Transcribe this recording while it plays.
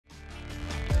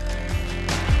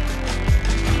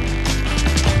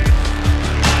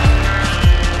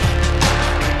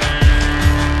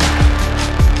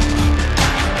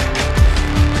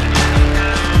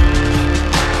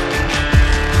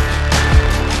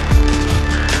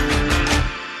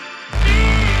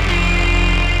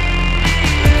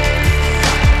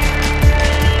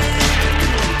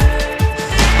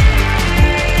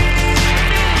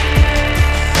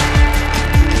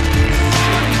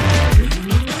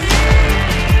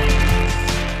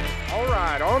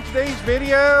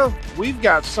video, we've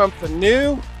got something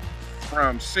new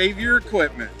from Savior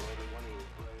Equipment.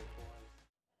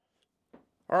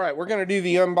 All right, we're going to do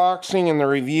the unboxing and the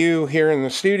review here in the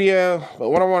studio, but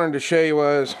what I wanted to show you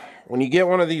was when you get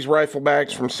one of these rifle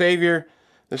bags from Savior,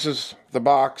 this is the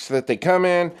box that they come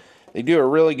in. They do a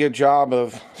really good job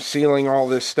of sealing all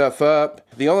this stuff up.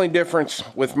 The only difference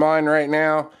with mine right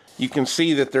now, you can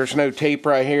see that there's no tape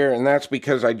right here, and that's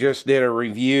because I just did a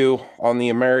review on the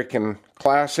American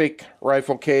Classic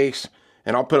rifle case,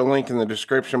 and I'll put a link in the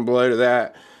description below to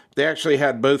that. They actually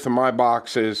had both of my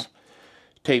boxes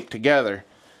taped together.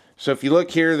 So if you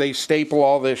look here, they staple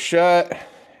all this shut,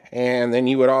 and then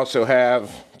you would also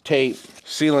have tape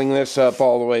sealing this up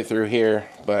all the way through here.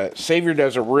 But Savior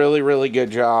does a really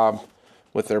good job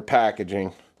with their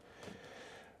packaging.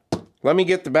 Let me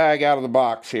get the bag out of the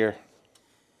box here.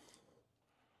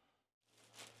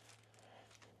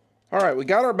 Alright, we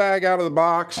got our bag out of the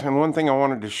box, and one thing I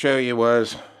wanted to show you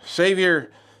was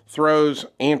Savior throws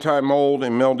anti-mold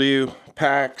and mildew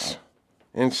packs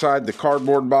inside the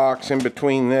cardboard box in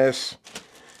between this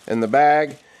and the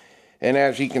bag. And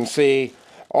as you can see,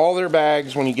 all their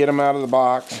bags, when you get them out of the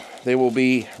box, they will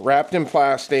be wrapped in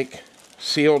plastic,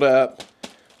 sealed up,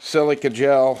 silica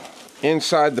gel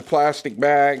inside the plastic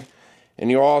bag. And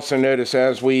you'll also notice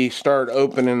as we start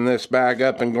opening this bag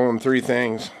up and going through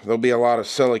things, there'll be a lot of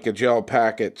silica gel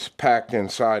packets packed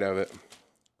inside of it.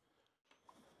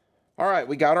 Alright,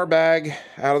 we got our bag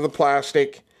out of the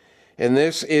plastic, and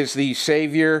this is the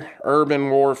Savior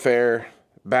Urban Warfare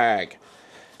bag.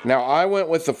 Now, I went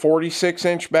with the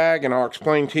 46-inch bag, and I'll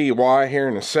explain to you why here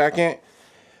in a second.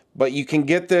 But you can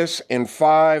get this in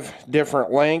 5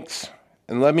 different lengths,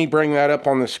 and let me bring that up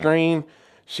on the screen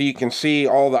so you can see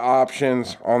all the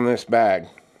options on this bag.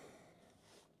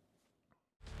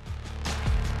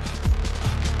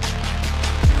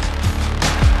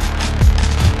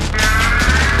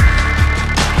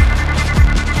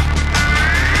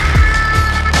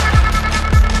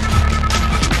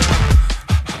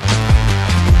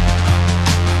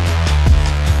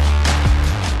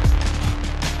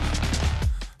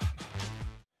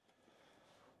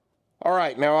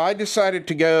 Alright, now I decided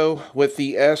to go with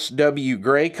the SW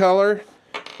gray color,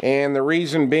 and the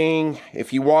reason being,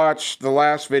 if you watched the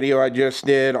last video I just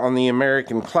did on the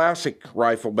American Classic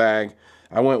rifle bag,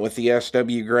 I went with the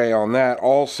SW gray on that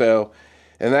also,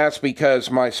 and that's because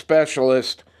my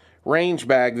Specialist range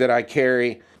bag that I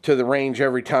carry to the range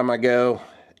every time I go,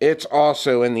 it's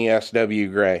also in the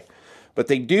SW gray. But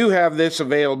they do have this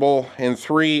available in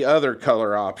 3 other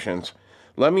color options.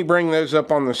 Let me bring those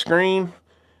up on the screen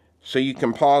so you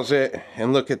can pause it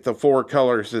and look at the 4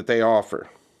 colors that they offer.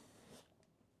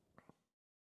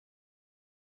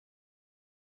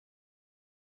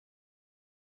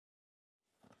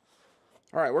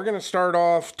 Alright, we're going to start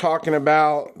off talking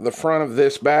about the front of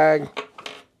this bag.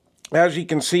 As you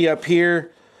can see up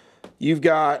here, you've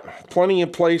got plenty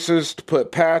of places to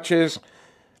put patches.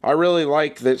 I really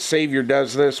like that Savior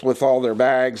does this with all their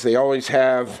bags. They always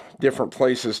have different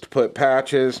places to put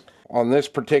patches. On this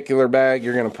particular bag,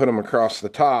 you're going to put them across the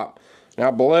top. Now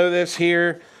below this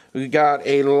here, we've got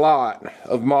a lot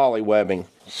of MOLLE webbing.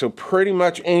 So pretty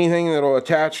much anything that will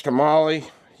attach to MOLLE,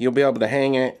 you'll be able to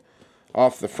hang it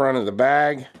off the front of the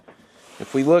bag.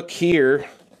 If we look here,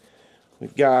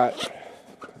 we've got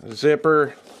a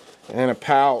zipper and a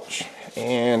pouch,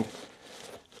 and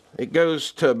it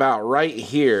goes to about right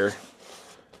here.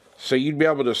 So you'd be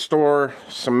able to store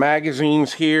some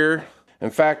magazines here. In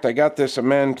fact, I got this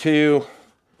Amend 2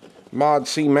 Mod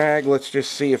C mag. Let's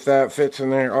just see if that fits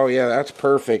in there. Oh yeah, that's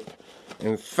perfect.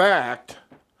 In fact,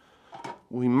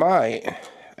 we might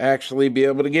actually be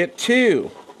able to get 2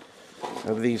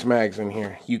 of these mags in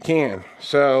here. You can.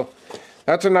 So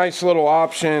that's a nice little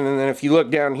option. And then if you look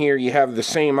down here, you have the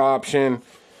same option.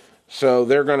 So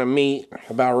they're going to meet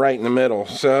about right in the middle.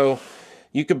 So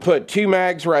you could put 2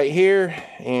 mags right here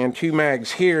and 2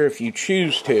 mags here if you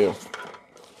choose to.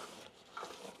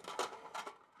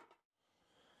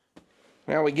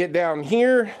 Now we get down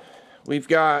here, we've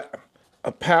got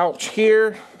a pouch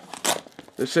here.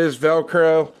 This is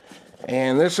Velcro,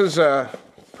 and this is a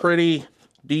pretty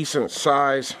decent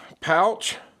size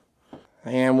pouch.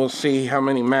 And we'll see how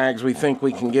many mags we think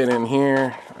we can get in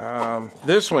here.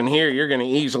 This one here, you're going to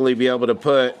easily be able to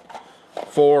put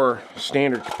 4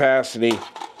 standard capacity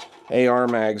AR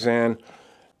mags in.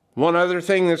 One other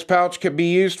thing this pouch could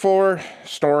be used for,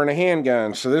 storing a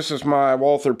handgun. So this is my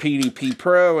Walther PDP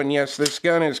Pro, and yes, this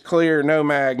gun is clear, no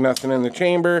mag, nothing in the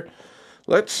chamber.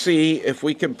 Let's see if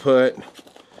we can put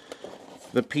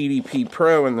the PDP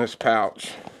Pro in this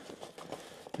pouch.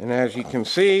 And as you can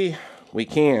see, we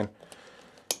can.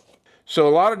 So a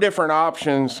lot of different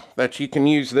options that you can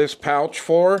use this pouch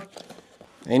for.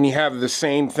 And you have the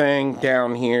same thing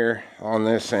down here on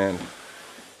this end.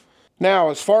 Now,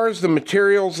 as far as the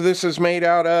materials this is made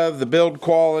out of, the build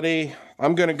quality,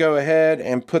 I'm going to go ahead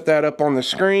and put that up on the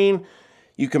screen.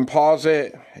 You can pause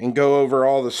it and go over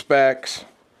all the specs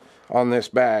on this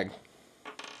bag.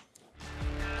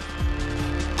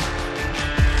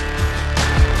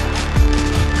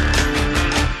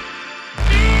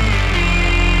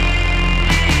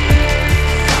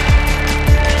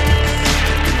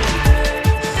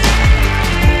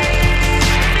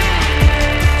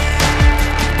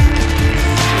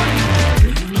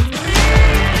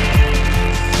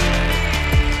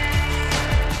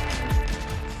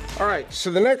 So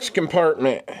the next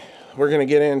compartment we're going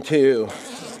to get into,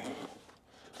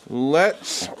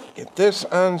 let's get this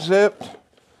unzipped,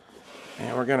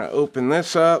 and we're going to open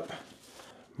this up.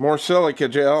 More silica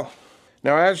gel.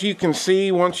 Now, as you can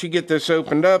see, once you get this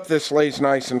opened up, this lays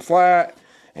nice and flat,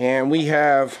 and we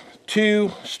have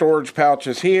 2 storage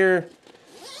pouches here.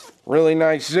 Really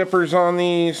nice zippers on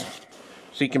these,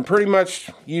 so you can pretty much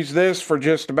use this for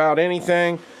just about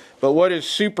anything. But what is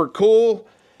super cool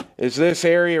is this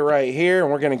area right here,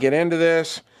 and we're going to get into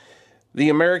this. The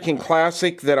American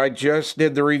Classic that I just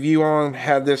did the review on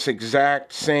had this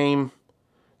exact same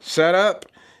setup.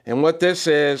 And what this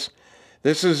is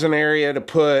an area to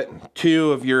put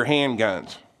 2 of your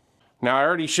handguns. Now, I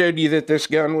already showed you that this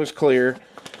gun was clear.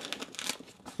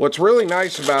 What's really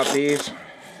nice about these,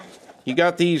 you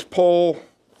got these pull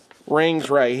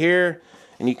rings right here,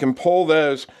 and you can pull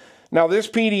those. Now, this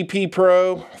PDP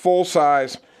Pro full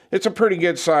size, it's a pretty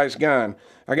good size gun.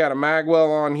 I got a Magwell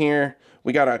on here.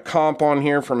 We got a comp on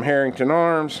here from Harrington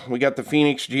Arms. We got the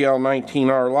Phoenix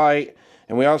GL19R Lite.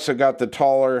 And we also got the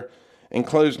taller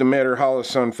enclosed emitter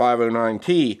Holosun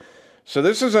 509T. So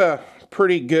this is a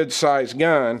pretty good size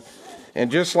gun. And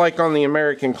just like on the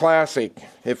American Classic,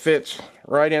 it fits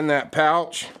right in that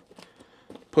pouch.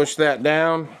 Push that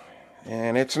down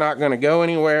and it's not going to go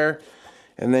anywhere.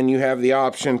 And then you have the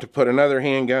option to put another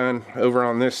handgun over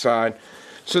on this side.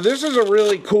 So this is a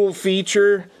really cool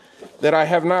feature that I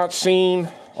have not seen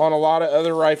on a lot of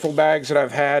other rifle bags that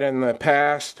I've had in the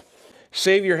past.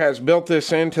 Savior has built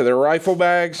this into their rifle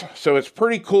bags, so it's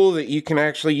pretty cool that you can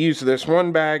actually use this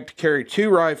one bag to carry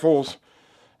 2 rifles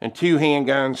and 2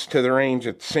 handguns to the range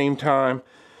at the same time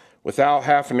without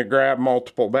having to grab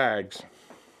multiple bags.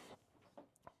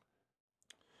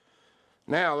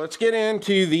 Now let's get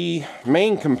into the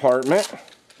main compartment.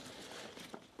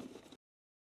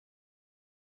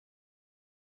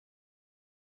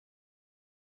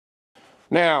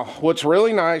 Now, what's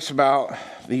really nice about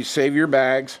these Savior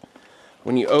bags,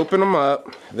 when you open them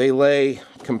up, they lay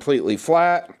completely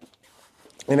flat.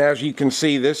 And as you can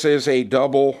see, this is a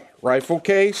double rifle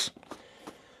case.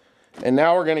 And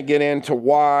now we're going to get into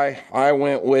why I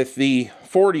went with the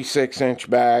 46-inch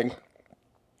bag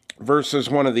versus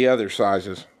one of the other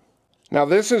sizes. Now,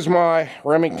 this is my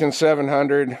Remington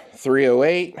 700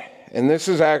 308, and this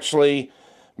is actually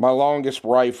my longest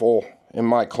rifle in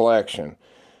my collection.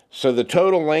 So the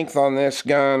total length on this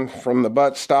gun from the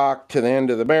buttstock to the end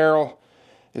of the barrel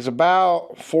is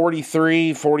about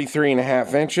 43 and a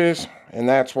half inches. And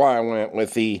that's why I went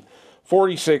with the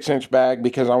 46-inch bag,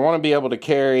 because I want to be able to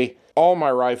carry all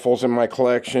my rifles in my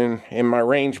collection in my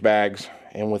range bags.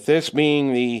 And with this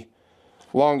being the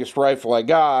longest rifle I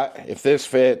got, if this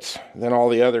fits, then all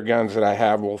the other guns that I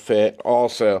have will fit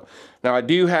also. Now, I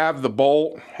do have the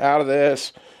bolt out of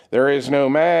this. There is no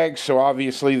mag, so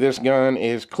obviously this gun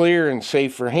is clear and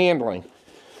safe for handling.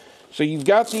 So you've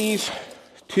got these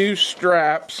 2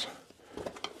 straps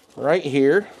right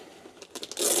here.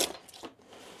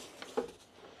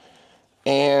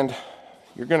 And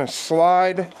you're going to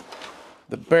slide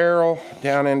the barrel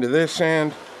down into this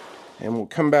end, and we'll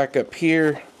come back up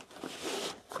here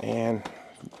and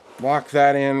lock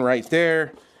that in right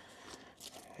there.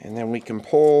 And then we can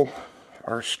pull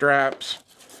our straps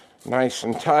nice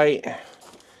and tight,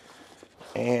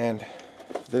 and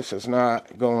this is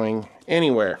not going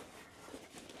anywhere.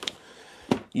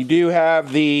 You do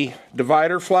have the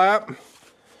divider flap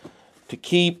to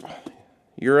keep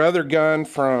your other gun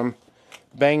from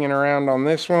banging around on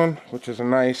this one, which is a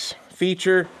nice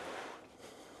feature.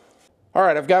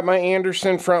 Alright, I've got my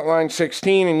Anderson Frontline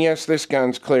 16, and yes, this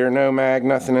gun's clear, no mag,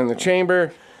 nothing in the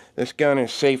chamber. This gun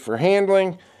is safe for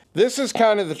handling. This is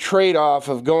kind of the trade-off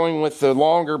of going with the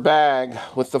longer bag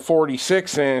with the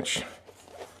 46-inch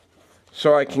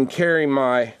so I can carry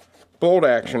my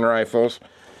bolt-action rifles.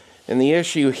 And the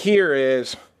issue here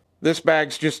is this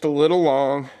bag's just a little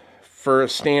long for a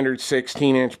standard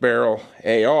 16-inch barrel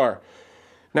AR.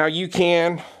 Now, you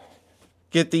can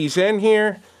get these in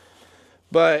here.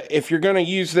 But if you're going to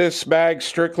use this bag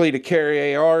strictly to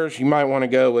carry ARs, you might want to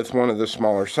go with one of the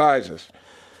smaller sizes.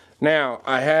 Now,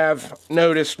 I have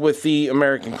noticed with the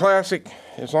American Classic,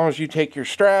 as long as you take your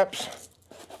straps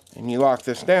and you lock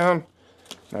this down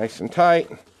nice and tight,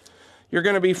 you're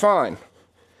going to be fine.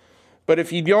 But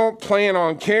if you don't plan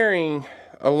on carrying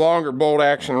a longer bolt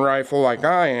action rifle like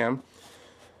I am,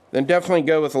 then definitely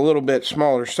go with a little bit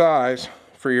smaller size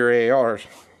for your ARs.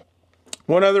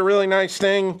 One other really nice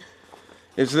thing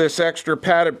is this extra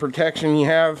padded protection you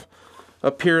have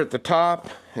up here at the top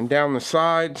and down the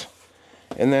sides.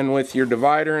 And then with your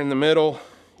divider in the middle,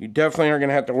 you definitely are going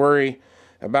to have to worry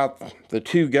about the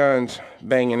two guns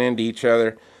banging into each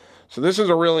other. So this is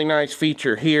a really nice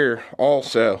feature here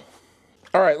also.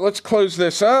 All right, let's close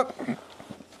this up.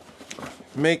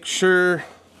 Make sure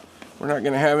we're not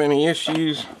going to have any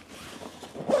issues.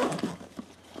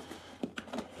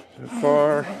 So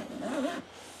far,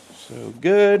 so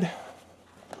good.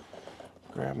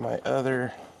 Grab my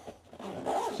other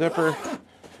zipper,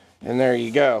 and there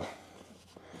you go.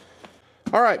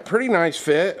 All right, pretty nice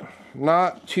fit.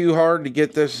 Not too hard to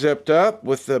get this zipped up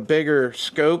with the bigger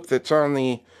scope that's on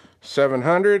the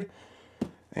 700.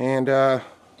 And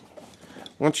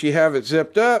once you have it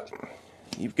zipped up,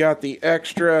 you've got the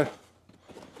extra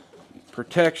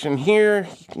protection here.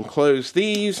 You can close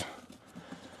these,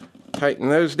 tighten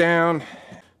those down.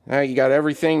 Now you got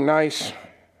everything nice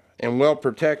and well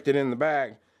protected in the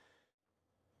bag.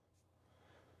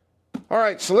 All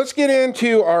right, so let's get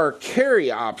into our carry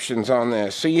options on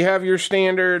this. So you have your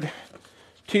standard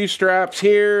 2 straps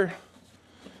here.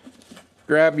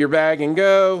 Grab your bag and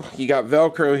go. You got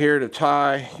Velcro here to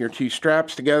tie your 2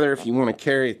 straps together if you want to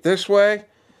carry it this way.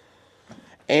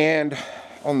 And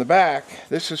on the back,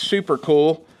 this is super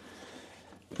cool.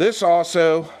 This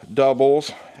also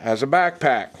doubles as a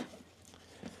backpack.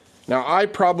 Now, I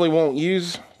probably won't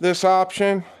use this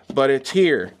option, but it's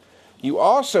here. You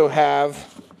also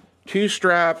have 2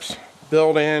 straps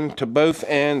built in to both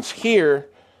ends here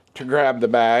to grab the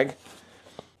bag.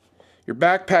 Your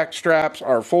backpack straps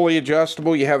are fully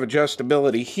adjustable. You have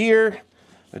adjustability here,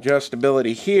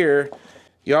 adjustability here.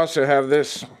 You also have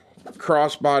this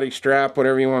crossbody strap,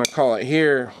 whatever you want to call it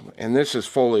here, and this is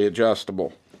fully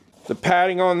adjustable. The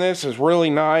padding on this is really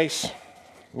nice.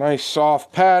 Nice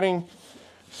soft padding.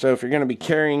 So if you're going to be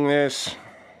carrying this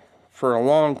for a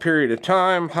long period of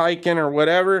time, hiking or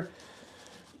whatever,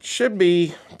 it should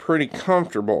be pretty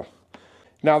comfortable.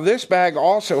 Now this bag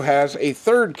also has a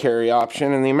third carry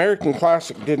option, and the American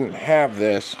Classic didn't have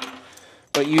this,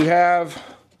 but you have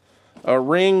a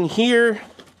ring here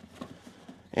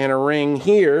and a ring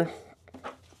here,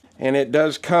 and it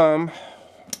does come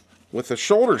with a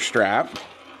shoulder strap,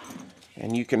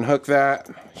 and you can hook that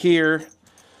here.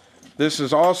 This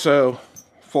is also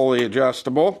fully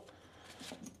adjustable,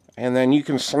 and then you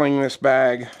can sling this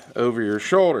bag over your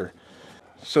shoulder.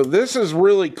 So this is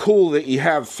really cool that you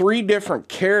have 3 different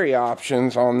carry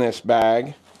options on this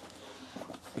bag,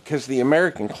 because the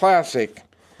American Classic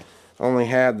only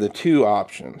had the 2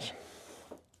 options.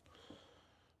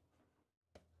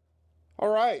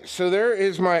 Alright, so there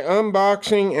is my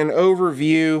unboxing and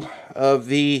overview of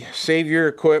the Savior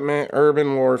Equipment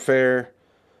Urban Warfare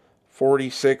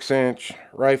 46-inch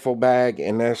rifle bag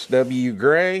in SW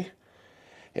Gray.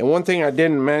 And one thing I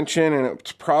didn't mention, and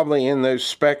it's probably in those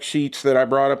spec sheets that I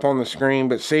brought up on the screen,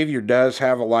 but Savior does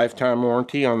have a lifetime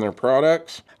warranty on their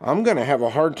products. I'm going to have a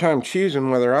hard time choosing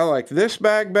whether I like this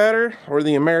bag better or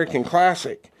the American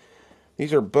Classic.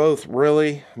 These are both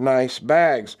really nice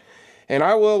bags. And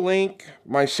I will link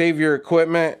my Savior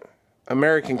Equipment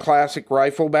American Classic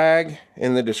rifle bag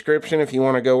in the description if you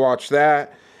want to go watch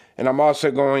that. And I'm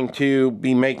also going to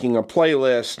be making a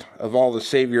playlist of all the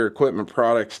Savior Equipment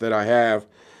products that I have.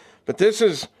 But this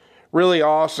is really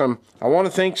awesome. I want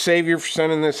to thank Savior for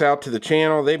sending this out to the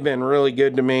channel. They've been really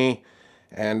good to me,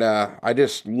 and I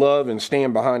just love and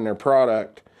stand behind their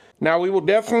product. Now, we will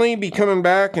definitely be coming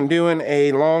back and doing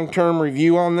a long-term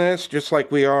review on this, just like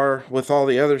we are with all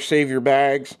the other Savior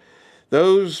bags.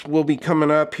 Those will be coming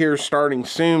up here starting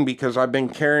soon, because I've been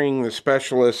carrying the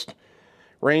Specialist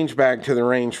range bag to the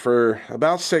range for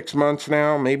about 6 months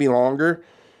now, maybe longer.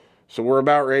 So we're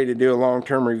about ready to do a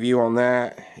long-term review on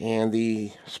that and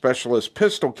the Specialist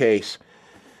pistol case.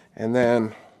 And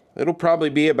then it'll probably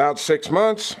be about 6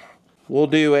 months. We'll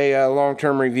do a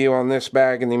long-term review on this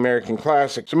bag and the American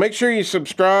Classic. So make sure you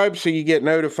subscribe so you get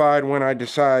notified when I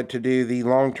decide to do the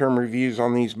long-term reviews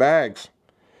on these bags.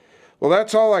 Well,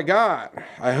 that's all I got.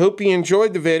 I hope you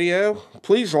enjoyed the video.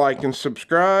 Please like and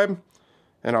subscribe,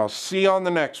 and I'll see you on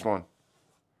the next one.